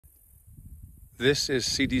This is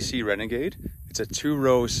CDC Renegade. It's a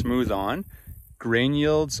 2-row smooth on. Grain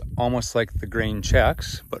yields almost like the grain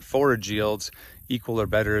checks, but forage yields equal or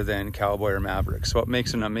better than Cowboy or Maverick. So it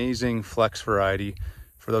makes an amazing flex variety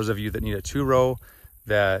for those of you that need a 2-row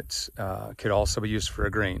that could also be used for a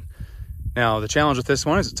grain. Now the challenge with this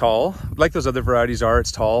one is it's tall. Like those other varieties are,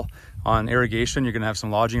 it's tall. On irrigation, you're gonna have some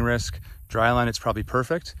lodging risk. Dryland, it's probably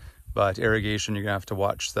perfect, but irrigation, you're gonna have to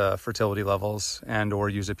watch the fertility levels and or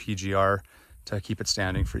use a PGR to keep it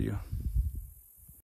standing for you.